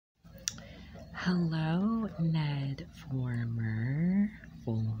Hello, Ned Fulmer.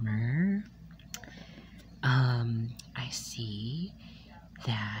 I see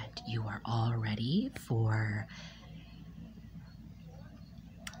that you are all ready for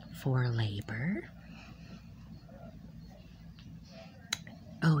labor.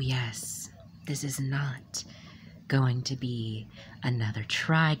 Oh yes, this is not going to be another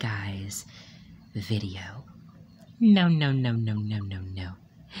Try Guys video. No.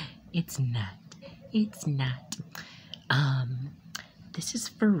 It's not. It's not. This is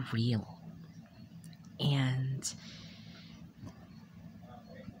for real. And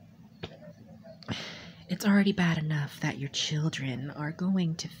it's already bad enough that your children are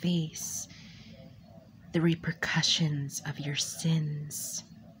going to face the repercussions of your sins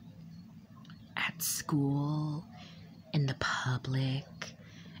at school, in the public,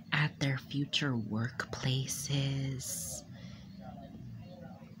 at their future workplaces.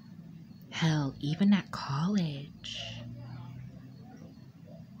 Hell, even at college.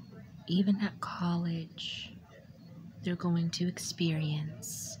 Even at college, they're going to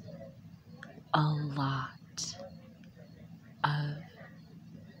experience a lot of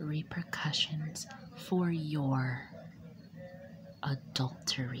repercussions for your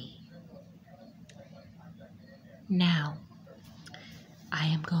adultery. Now, I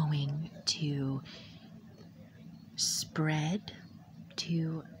am going to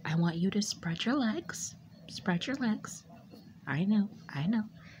I want you to spread your legs. Spread your legs. I know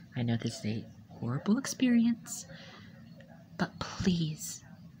this is a horrible experience, but please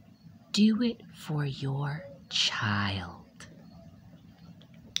do it for your child.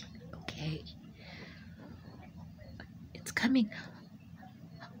 Okay? It's coming.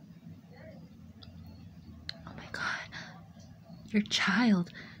 Oh my God. Your child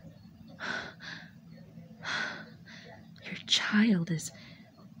is...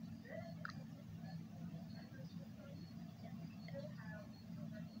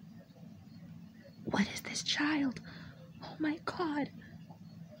 What is this child? Oh my God.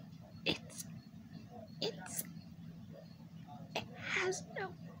 It has no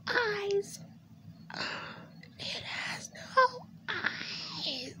eyes. It has no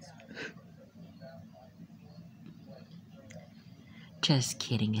eyes. Just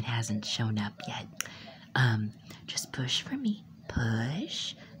kidding, it hasn't shown up yet. Just push for me.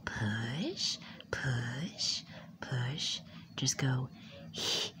 Push. Just go.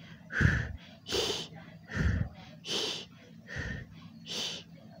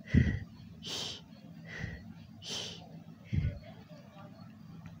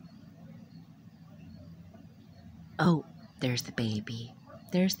 Oh, there's the baby.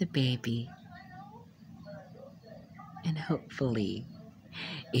 And hopefully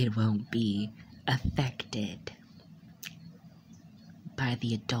it won't be affected by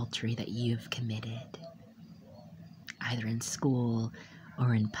the adultery that you've committed, either in school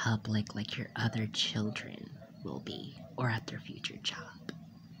or in public like your other children will be, or at their future job.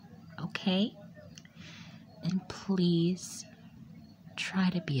 Okay? And please try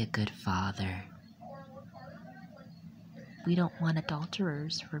to be a good father. We don't want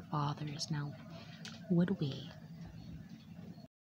adulterers for fathers now, would we?